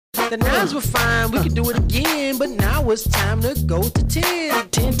The nines were fine, we could do it again, but now it's time to go to 10.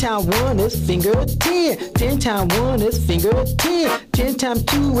 10 times 1 is finger 10. 10 times 1 is finger 10. 10 times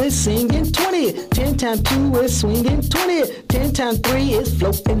 2 is singing 20. 10 times 2 is swinging 20. 10 times 3 is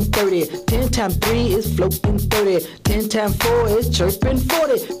floating 30. 10 times 3 is floating 30. 10 times 4 is chirping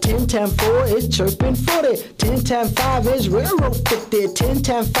 40. 10 times 4 is chirping 40. 10 times 5 is railroad 50. 10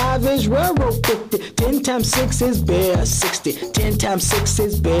 times 5 is railroad 50. 10 times 6 is bear 60. 10 times 6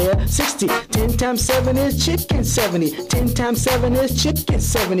 is bear 60. 10 times 7 is chicken 70. 10 times 7 is chicken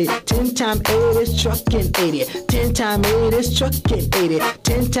 70. 10 times 8 is trucking 80. 10 times 8 is trucking 80.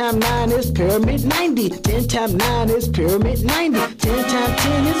 10 times 9 is pyramid 90. 10 times 9 is pyramid 90. 10 times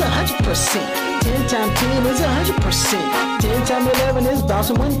 10 is 100%. 10 times 10 is 100%. 10 times 11 is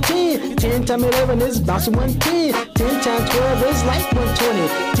bouncing 110. 10 times 11 is bouncing 110. 10 times 12 is like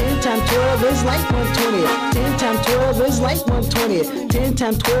 120. 10 times 12 is like 120. 10 times 12 is like 120. 10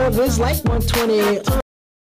 times 12 is like 120.